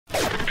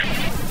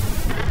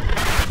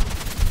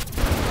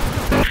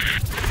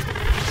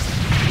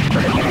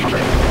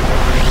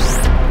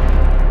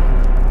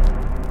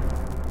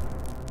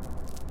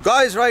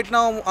guys, right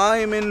now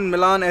I'm in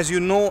Milan, as you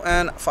know,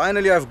 and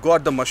finally I've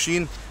got the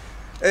machine.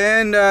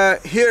 And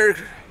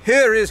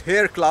here is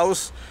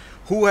Klaus,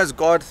 who has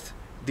got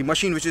the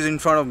machine which is in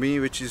front of me,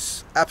 which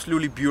is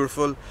absolutely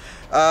beautiful.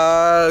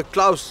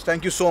 Klaus,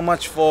 thank you so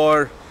much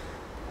for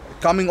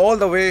coming all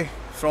the way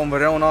from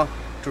Verona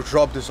to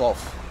drop this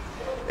off.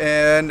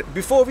 And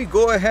before we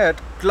go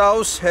ahead,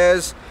 Klaus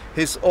has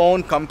his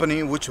own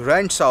company which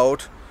rents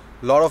out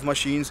a lot of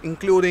machines,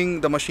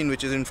 including the machine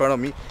which is in front of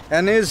me,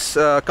 and his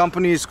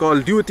company is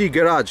called Duty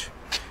Garage.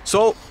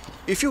 So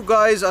if you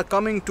guys are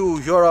coming to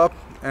Europe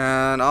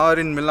and are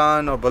in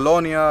Milan or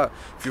Bologna,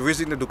 if you're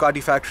visiting the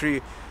Ducati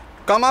factory,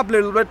 come up a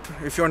little bit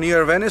if you're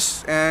near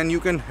Venice, and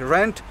you can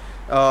rent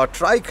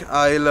Trike.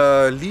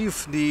 I'll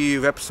leave the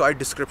website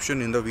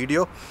description in the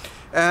video,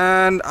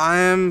 and I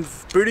am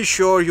pretty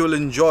sure you'll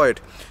enjoy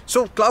it.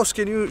 So Klaus,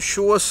 can you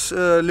show us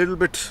a little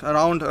bit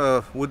around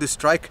with this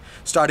Trike,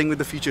 starting with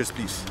the features,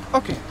 please?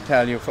 Okay,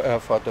 tell you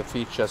for the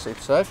features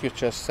itself. You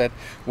just said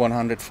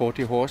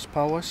 140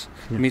 horsepower,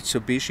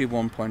 Mitsubishi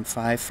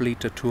 1.5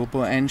 liter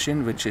turbo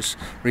engine, which is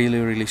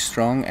really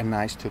strong and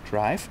nice to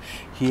drive.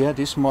 Here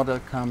this model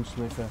comes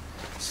with a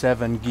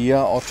 7-gear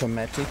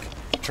automatic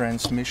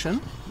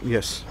transmission.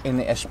 Yes. In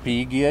the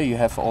SP gear you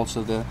have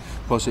also the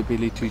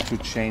possibility to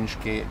change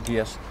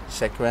gears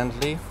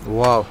sequentially.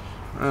 Wow.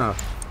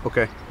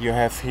 Okay. You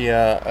have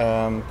here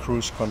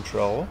cruise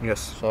control.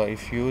 Yes. So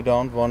if you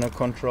don't want to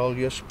control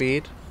your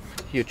speed,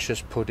 you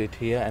just put it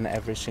here and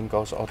everything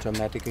goes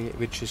automatically,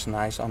 which is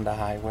nice on the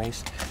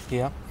highways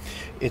here.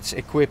 It's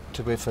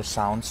equipped with a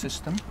sound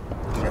system.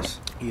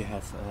 Yes. You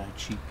have a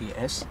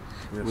GPS,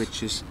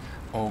 which is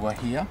over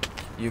here.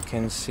 You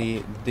can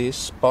see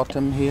this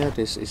bottom here,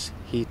 this is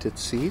heated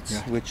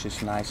seats, which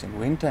is nice in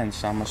winter. In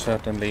summer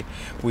certainly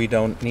we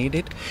don't need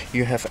it.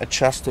 You have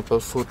adjustable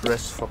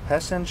footrest for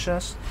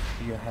passengers.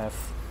 You have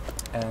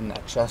an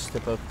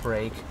adjustable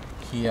brake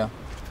here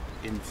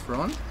in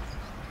front,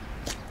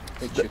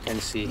 which you can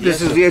see here.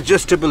 This is the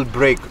adjustable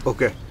brake,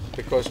 okay.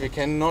 Because we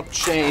cannot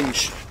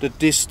change the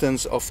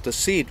distance of the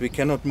seat, we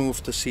cannot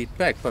move the seat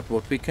back, but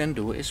what we can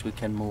do is we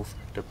can move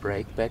the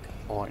brake back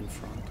or in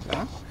front.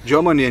 Yeah?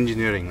 German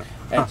engineering.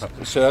 And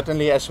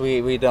certainly, as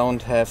we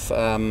don't have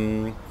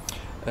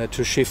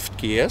to shift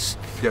gears,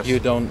 you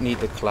don't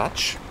need a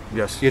clutch.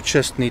 Yes. You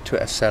just need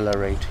to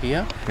accelerate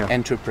here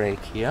and to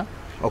brake here.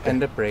 Okay.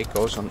 And the brake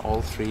goes on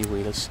all 3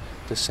 wheels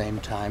the same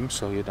time,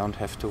 so you don't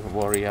have to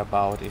worry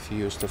about if you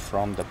use the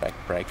front or back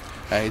brake.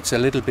 It's a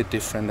little bit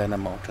different than a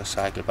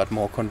motorcycle, but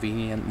more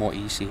convenient, more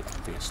easy,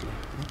 obviously.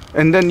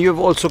 And then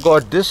you've also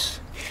got this,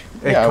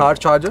 a car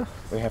charger.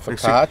 We have a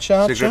car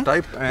charger. Cigarette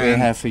type. We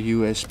have a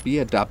USB,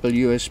 a double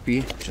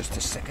USB. Just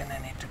a second,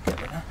 I need to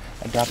get it.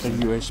 A double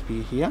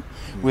USB here.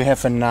 We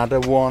have another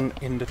one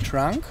in the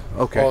trunk.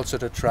 Okay. Also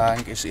the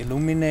trunk is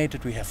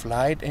illuminated. We have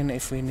light in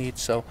if we need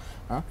so.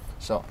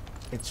 So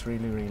it's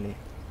really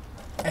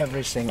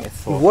everything is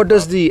full. What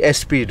does the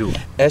SP do?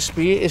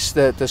 SP is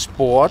the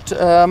sport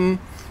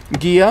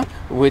gear,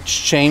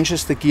 which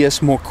changes the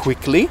gears more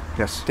quickly.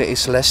 Yes. There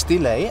is less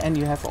delay, and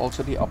you have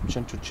also the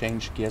option to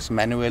change gears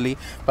manually,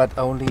 but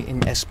only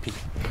in SP.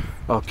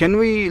 Can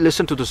we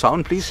listen to the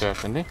sound, please?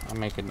 Certainly, I'll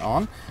make it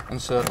on. And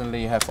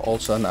certainly you have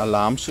also an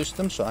alarm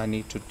system, so I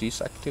need to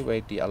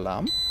deactivate the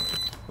alarm,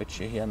 which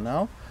you hear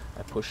now.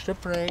 I push the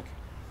brake,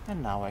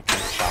 and now I can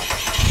start.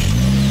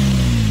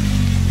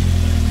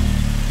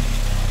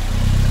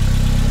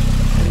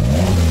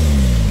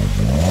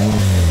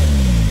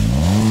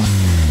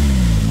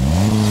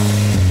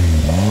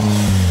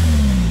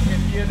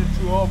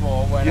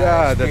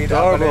 Yeah, the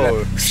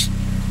turbo.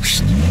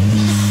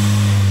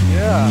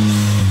 Yeah.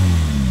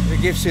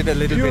 It gives it a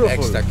little bit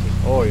extra kick.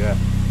 Oh yeah.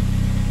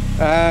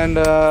 And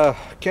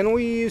can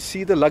we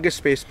see the luggage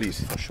space,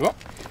 please? For sure.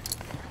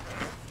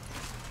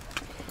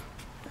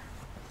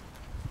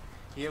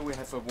 Here we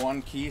have a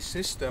one-key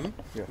system.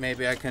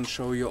 Maybe I can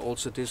show you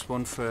also this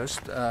one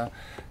first.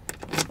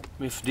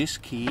 With this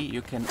key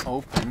you can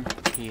open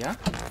here.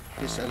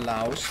 This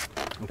allows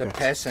the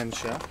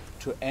passenger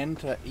to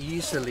enter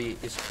easily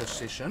its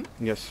position.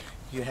 Yes.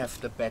 You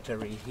have the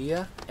battery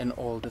here and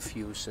all the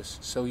fuses,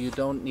 so you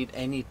don't need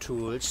any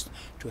tools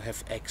to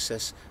have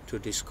access to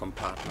this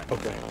compartment.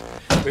 Okay.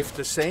 With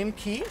the same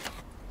key,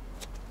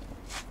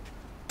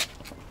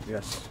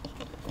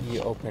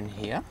 you open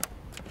here.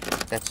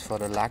 That's for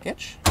the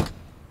luggage.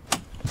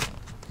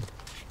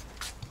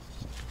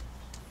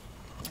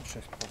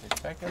 Just put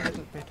it back a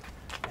little bit,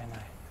 and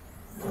I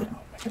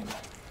open it.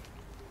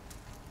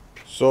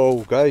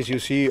 So guys, you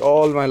see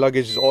all my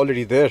luggage is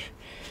already there,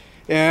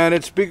 and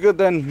it's bigger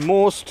than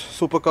most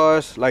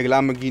supercars like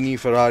Lamborghini,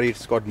 Ferrari.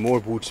 It's got more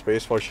boot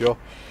space for sure.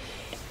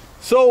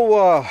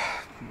 So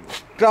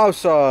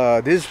Klaus,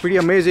 this is pretty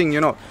amazing, you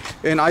know,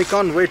 and I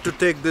can't wait to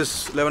take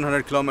this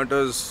 1100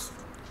 kilometers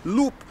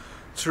loop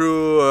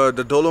through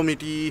the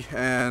Dolomiti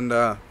and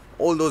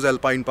all those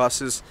alpine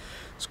passes.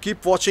 So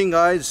keep watching,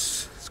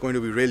 guys. It's going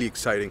to be really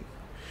exciting.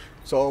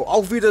 So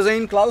auf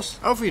Wiedersehen, Klaus.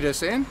 Auf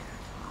Wiedersehen.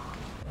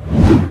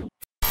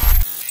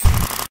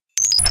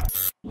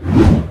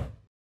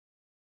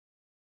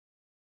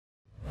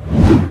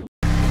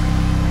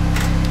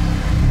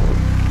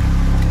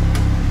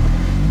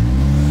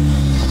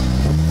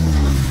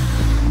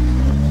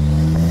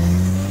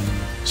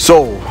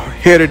 So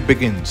here it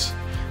begins,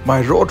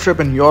 my road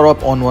trip in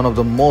Europe on one of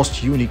the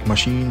most unique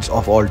machines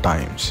of all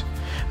times,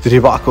 the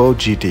Rewaco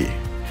GT.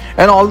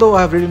 And although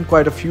I have ridden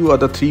quite a few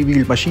other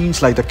three-wheeled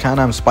machines like the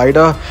Can-Am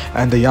Spider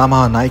and the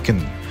Yamaha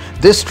Nikon,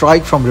 this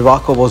Trike from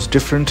Rewaco was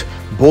different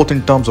both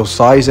in terms of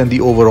size and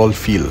the overall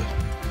feel.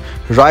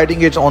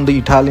 Riding it on the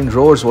Italian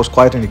roads was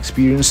quite an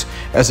experience,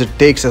 as it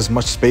takes as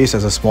much space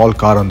as a small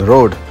car on the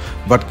road,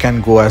 but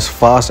can go as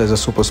fast as a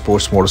super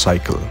sports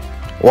motorcycle.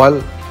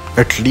 Well,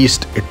 at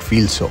least it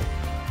feels so.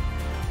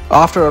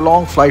 After a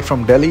long flight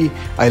from Delhi,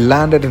 I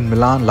landed in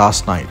Milan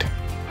last night.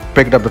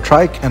 Picked up the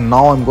Trike, and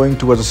now I'm going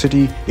towards a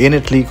city in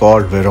Italy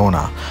called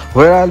Verona,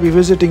 where I'll be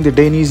visiting the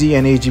Dainese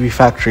and AGV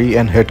factory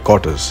and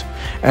headquarters,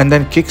 and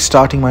then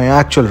kick-starting my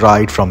actual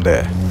ride from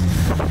there.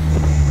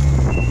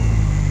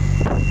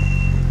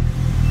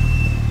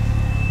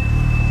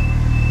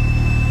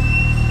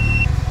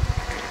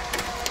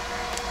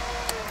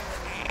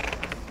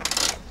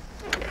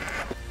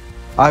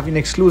 I've been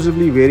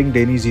exclusively wearing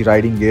Dainese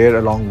riding gear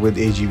along with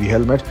AGV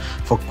helmet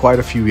for quite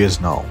a few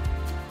years now.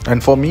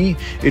 And for me,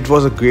 it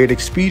was a great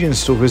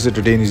experience to visit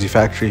the Dainese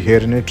factory here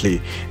in Italy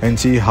and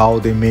see how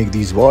they make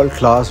these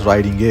world-class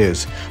riding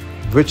gears,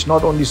 which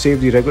not only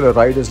save the regular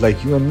riders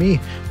like you and me,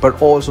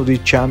 but also the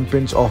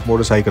champions of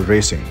motorcycle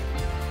racing,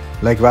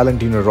 like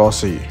Valentino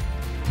Rossi.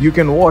 You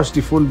can watch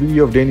the full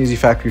video of Dainese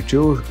factory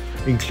tour,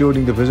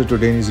 including the visit to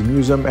Dainese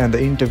Museum and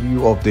the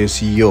interview of their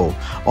CEO,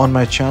 on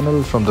my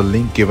channel from the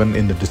link given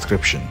in the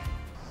description.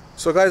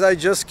 So guys, I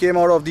just came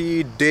out of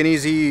the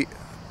Dainese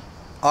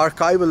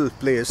archival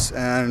place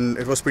and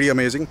it was pretty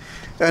amazing.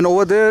 And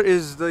over there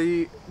is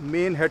the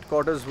main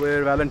headquarters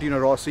where Valentino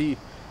Rossi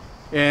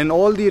and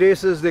all the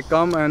races they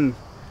come and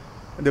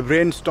they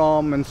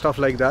brainstorm and stuff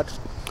like that.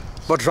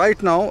 But right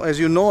now,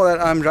 as you know,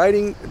 that I'm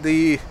riding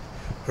the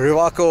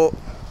Rewaco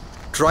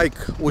Trike,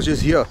 which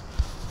is here,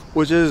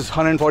 which is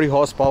 140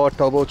 horsepower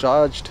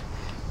turbocharged,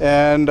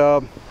 and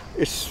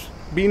it's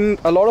been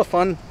a lot of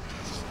fun.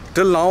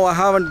 Till now I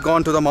haven't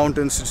gone to the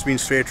mountains, it's been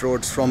straight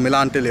roads from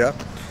Milan till here.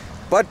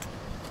 But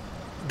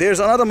there's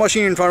another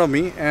machine in front of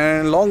me,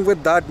 and along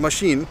with that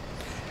machine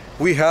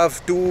we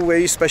have two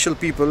very special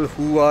people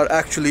who are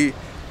actually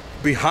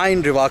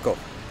behind Rewaco.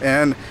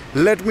 And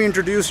let me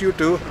introduce you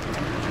to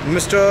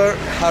Mr.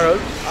 Harold.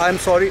 I'm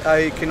sorry,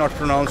 I cannot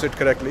pronounce it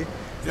correctly.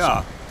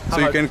 Ja. So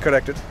you can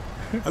correct it.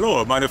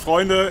 Hallo, meine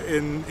Freunde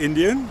in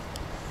Indien.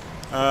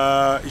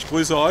 Ich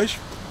grüße euch.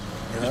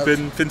 Ich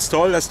finde es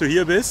toll, dass du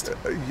hier bist.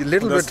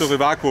 Und dass du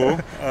Rewaco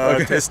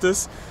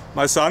testest.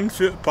 My son,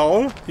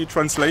 Paul, he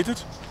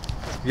translated.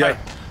 Yeah. Hi.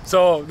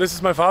 So this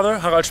is my father,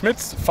 Harald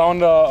Schmitz,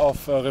 founder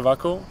of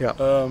Rewaco. Yeah.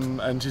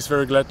 And he's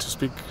very glad to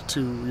speak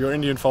to your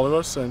Indian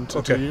followers and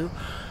to you.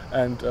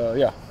 And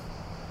yeah.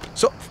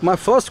 So my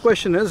first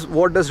question is,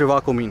 what does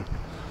Rewaco mean?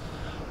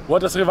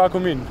 What does Rewaco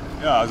mean?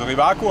 Ja, also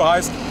Rewaco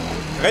heißt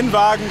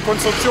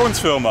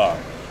Rennwagen-Konstruktionsfirma.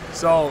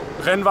 So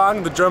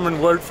Rennwagen, the German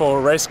word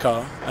for race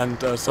car, and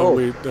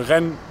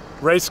the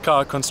race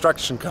car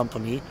construction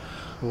company.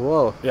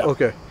 Wow. Yeah.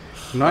 Okay.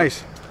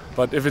 Nice.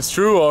 But if it's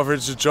true or if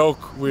it's a joke,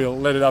 we'll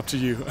let it up to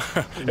you.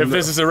 If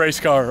this is a race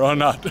car or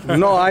not.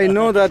 No, I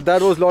know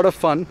that was a lot of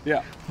fun.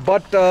 Yeah.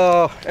 But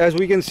as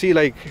we can see,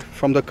 like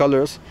from the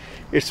colors,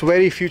 it's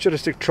very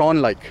futuristic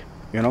Tron-like,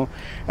 you know.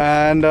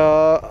 And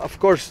of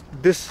course,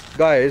 this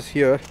guy is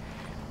here,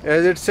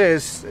 as it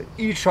says,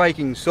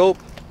 Triking. So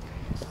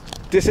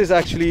this is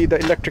actually the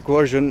electric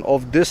version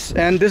of this,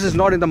 and this is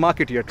not in the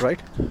market yet, right?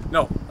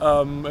 No,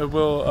 it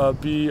will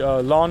be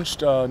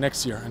launched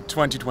next year in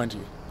 2020.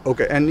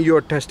 Okay, and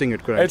you're testing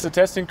it, correct? It's a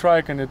testing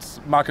trike and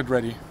it's market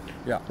ready.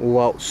 Yeah.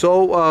 Wow.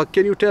 So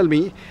can you tell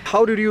me,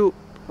 how did you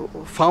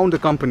found the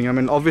company? I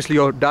mean, obviously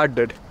your dad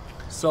did.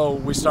 So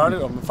we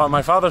started,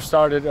 my father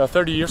started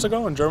 30 years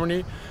ago in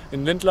Germany,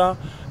 in Lindlar,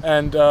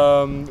 and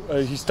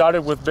he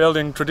started with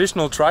building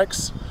traditional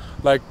trikes,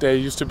 like they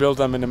used to build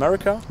them in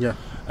America. Yeah.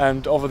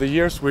 And over the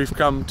years we've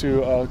come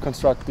to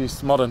construct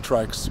these modern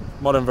trikes,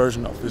 modern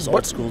version of this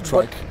old school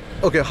trike.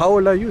 Okay, how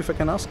old are you, if I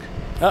can ask?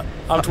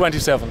 I'm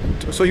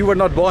 27. So you were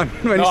not born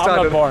when you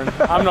started? No,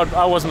 I'm not born.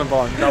 I wasn't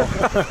born, no.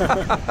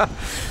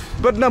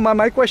 But no,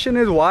 my question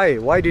is why?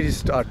 Why did you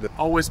start this?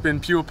 Always been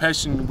pure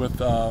passion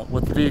with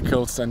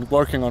vehicles and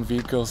working on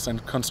vehicles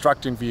and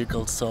constructing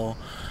vehicles. So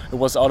it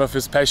was out of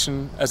his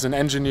passion as an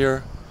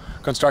engineer,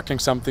 constructing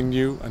something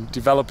new and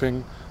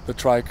developing the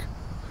trike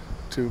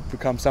to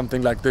become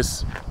something like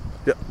this.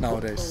 Yeah.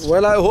 Nowadays.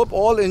 Well, I hope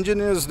all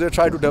engineers, they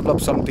try to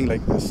develop something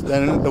like this.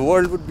 Then the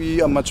world would be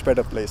a much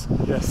better place.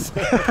 Yes.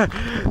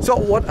 So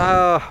what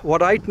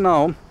right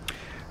now,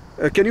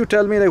 can you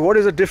tell me, like, what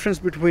is the difference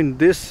between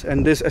this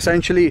and this,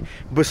 essentially,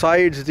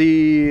 besides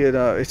the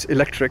it's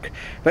electric,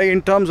 like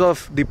in terms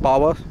of the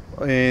power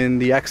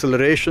and the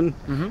acceleration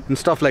and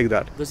stuff like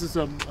that? This is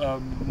a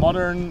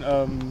modern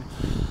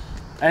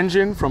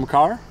engine from a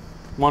car,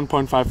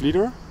 1.5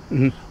 liter,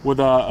 with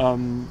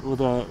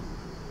a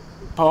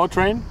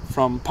powertrain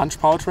from Punch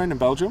Powertrain in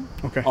Belgium,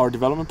 our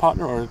development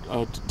partner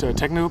or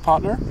technical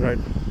partner. Right.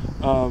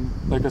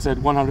 Like I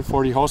said,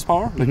 140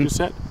 horsepower, like you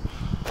said.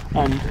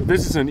 And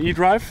this is an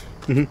e-drive.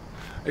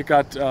 It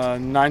got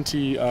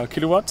 90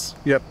 kilowatts.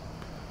 Yep.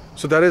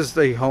 So that is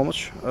like how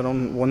much?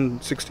 Around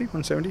 160,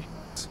 170?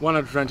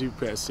 120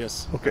 PS,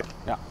 yes. Okay.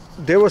 Yeah.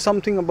 There was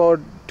something about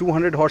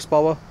 200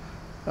 horsepower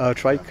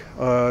trike,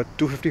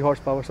 250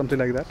 horsepower, something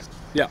like that.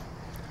 Yeah.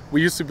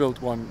 We used to build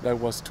one that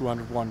was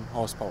 201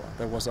 horsepower.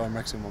 That was our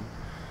maximum.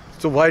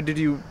 So why did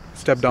you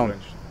step down?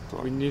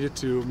 We needed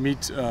to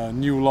meet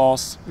new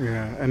laws,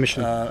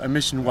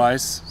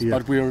 emission-wise,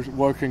 but we are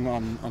working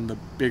on the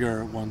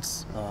bigger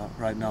ones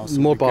right now. So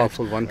more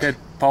powerful ones. Get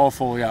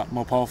powerful, yeah,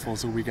 more powerful.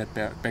 So we get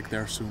back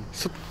there soon.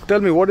 So tell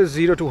me, what is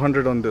 0 to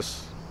 100 on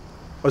this,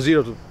 or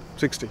 0 to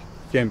 60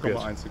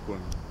 kmph?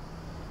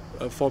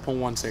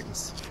 4.1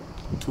 seconds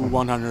to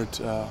 100.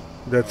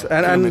 That's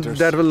and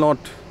that will not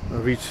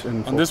reach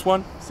in. On this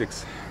one,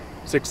 6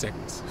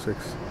 seconds. 6.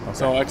 Okay.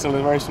 So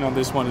acceleration on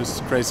this one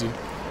is crazy.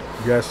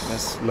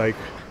 Yes. Like,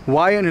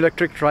 why an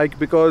electric trike?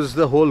 Because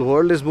the whole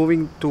world is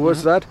moving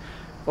towards that,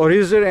 or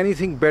is there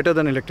anything better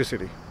than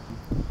electricity?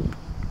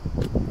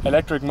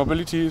 Electric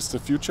mobility is the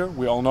future,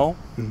 we all know,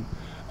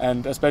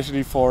 and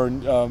especially for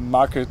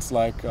markets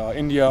like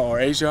India or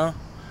Asia,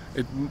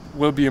 it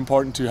will be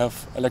important to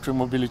have electric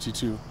mobility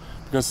too,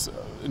 because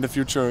in the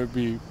future it will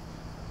be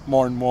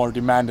more and more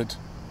demanded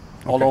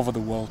all over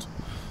the world.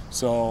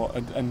 So,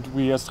 and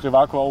we as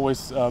Rewaco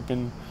always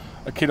been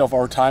a kid of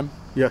our time.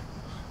 Yeah.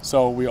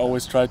 So we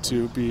always try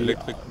to be...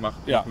 Electric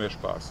macht mehr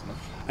Spaß. Ne?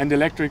 And the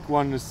electric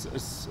one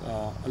is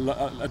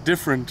a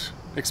different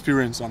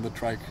experience on the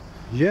trike.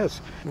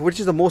 Yes. Which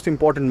is the most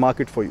important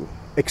market for you,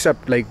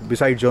 except like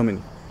beside Germany?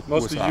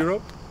 Mostly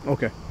Europe.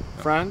 Okay.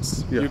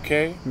 France,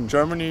 UK,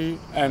 Germany,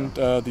 and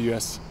the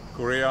US.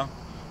 Korea.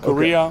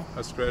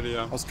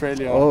 Australia.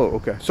 Oh,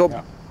 okay. So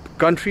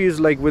countries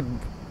like with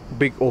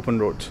big open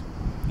roads.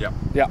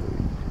 Yeah.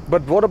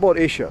 But what about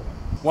Asia?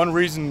 One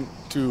reason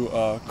to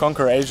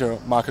conquer Asia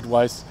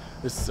market-wise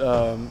is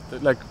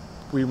like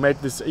we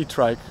made this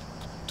e-trike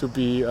to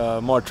be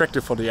more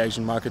attractive for the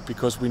Asian market,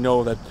 because we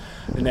know that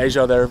in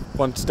Asia they're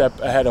one step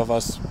ahead of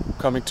us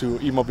coming to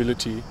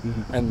e-mobility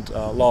and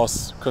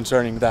laws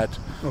concerning that.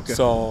 Okay.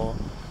 So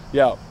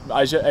yeah,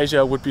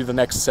 Asia would be the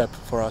next step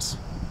for us.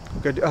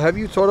 Okay. Have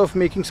you thought of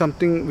making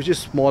something which is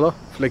smaller,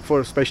 like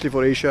especially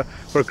for Asia,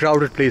 for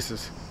crowded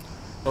places?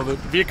 Well, the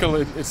vehicle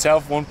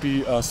itself won't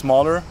be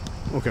smaller.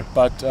 Okay.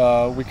 But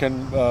we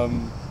can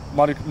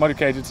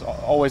modify it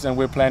always, and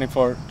we're planning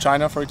for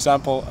China, for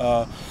example,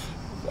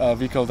 a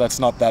vehicle that's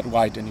not that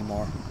wide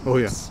anymore. Oh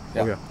yeah.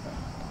 Yeah. Oh, yeah.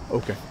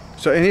 Okay.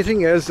 So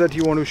anything else that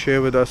you want to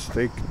share with us?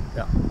 Like.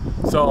 Yeah.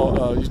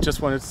 So you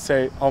just wanted to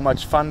say how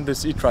much fun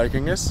this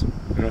e-triking is,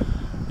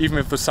 even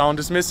if the sound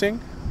is missing.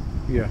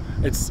 Yeah.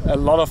 It's a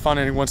lot of fun,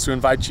 and he wants to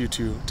invite you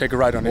to take a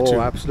ride on it too.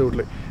 Oh,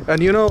 absolutely.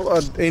 And you know,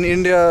 in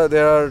India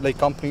there are like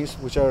companies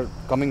which are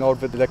coming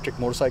out with electric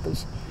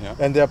motorcycles,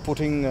 and they are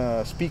putting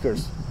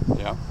speakers.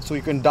 Yeah. So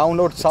you can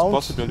download sounds.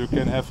 It's possible. You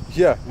can have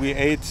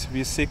V8,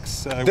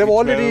 V6. They've V12,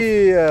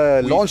 already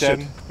launched V10.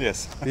 it.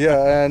 Yes.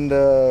 Yeah, and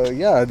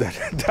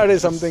that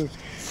is something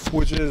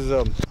which is,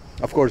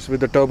 of course, with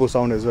the turbo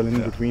sound as well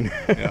in between.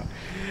 Yeah.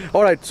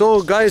 All right,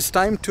 so guys,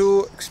 time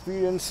to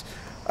experience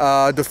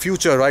the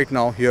future right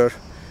now here,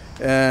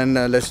 and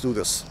let's do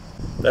this.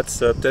 That's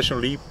the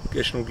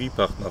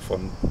Technologiepartner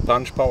von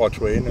Punch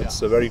Powertrain.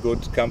 It's a very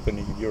good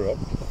company in Europe.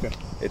 Okay.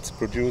 It's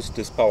produced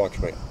this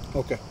powertrain.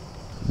 Okay.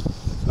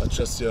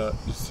 Just you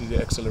see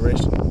the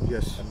acceleration.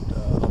 Yes.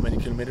 And how many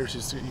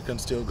kilometers you can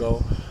still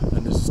go,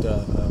 and this is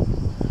the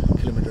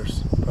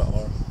kilometers per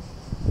hour.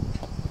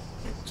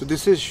 So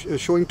this is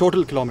showing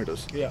total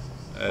kilometers. Yeah.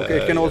 Okay.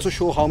 It can also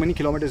show how many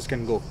kilometers it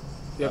can go.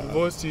 Yeah.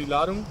 Wo ist die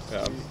Ladung?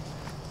 Yeah.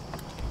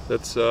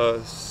 That's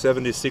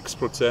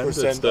 76%.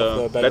 It's of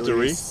the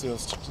battery.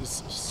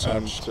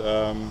 And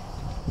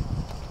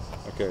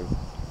okay.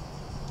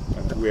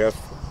 And we have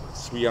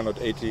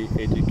 380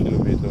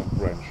 kilometer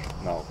range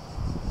now.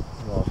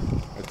 Wow.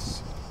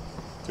 It's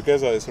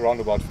together it's around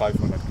about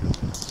 500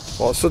 kilometers.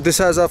 Wow. So this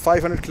has a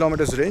 500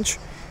 kilometers range.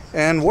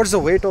 And what's the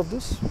weight of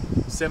this?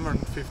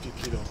 750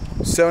 kilo.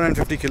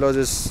 750 kilos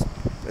is,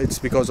 it's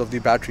because of the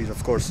batteries,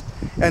 of course.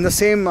 And the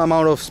same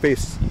amount of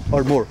space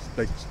or more,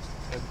 like.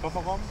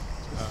 Kofferraum?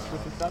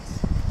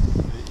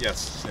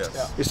 Yes.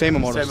 Yeah. The same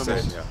amount of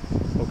space.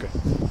 Yeah. Okay.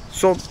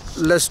 So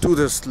let's do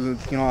this, you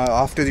know,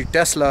 after the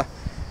Tesla,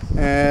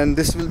 and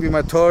this will be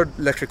my third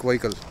electric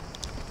vehicle.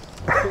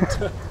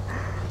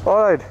 All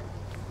right.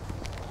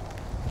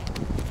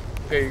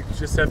 Okay, you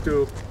just have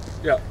to,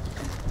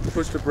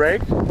 push the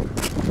brake.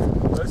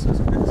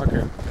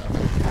 Okay.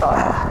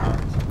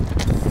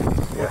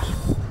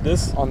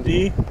 This on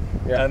D,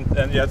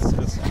 and yes,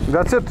 it's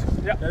That's it.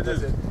 Yeah, that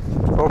is it.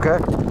 Okay.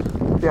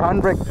 The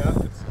handbrake. yeah,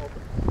 it's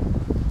open.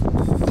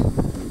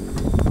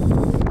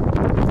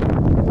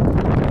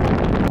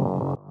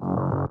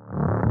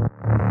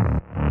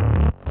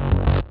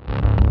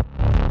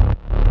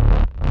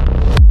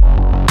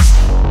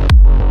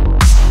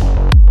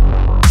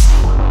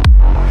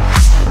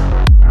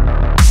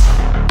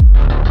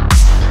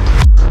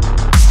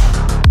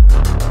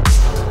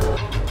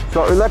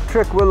 So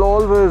electric will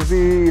always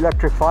be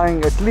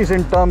electrifying, at least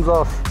in terms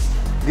of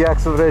the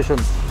acceleration.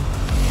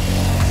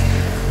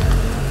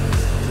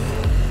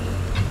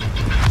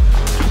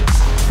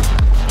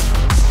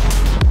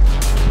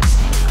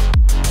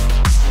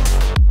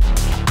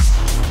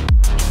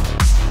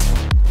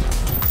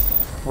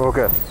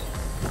 Okay,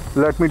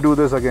 let me do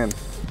this again.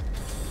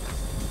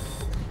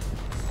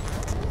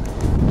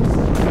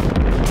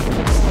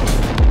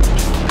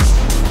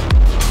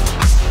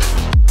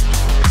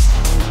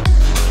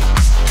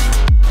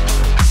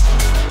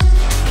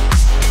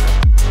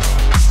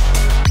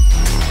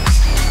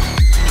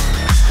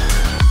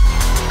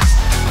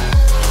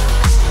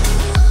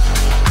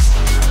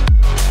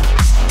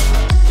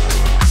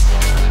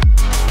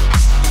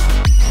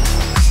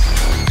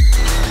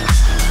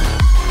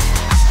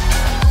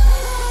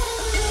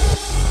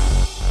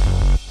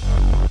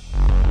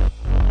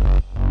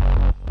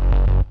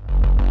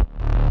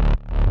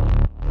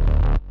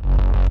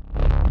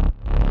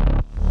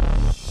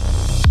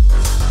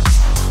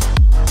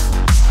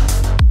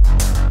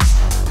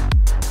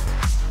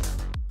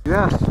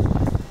 Yeah,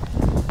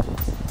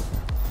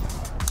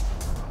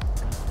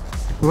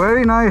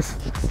 very nice.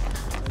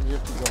 And you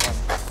have to go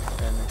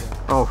on and again.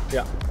 Oh,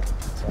 Yeah.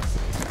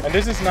 And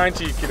this is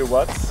 90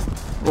 kilowatts.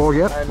 oh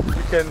yeah. And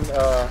you can,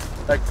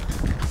 like,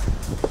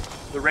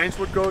 the range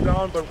would go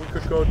down, but we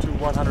could go to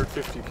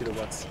 150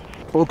 kilowatts.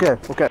 Okay,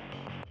 okay.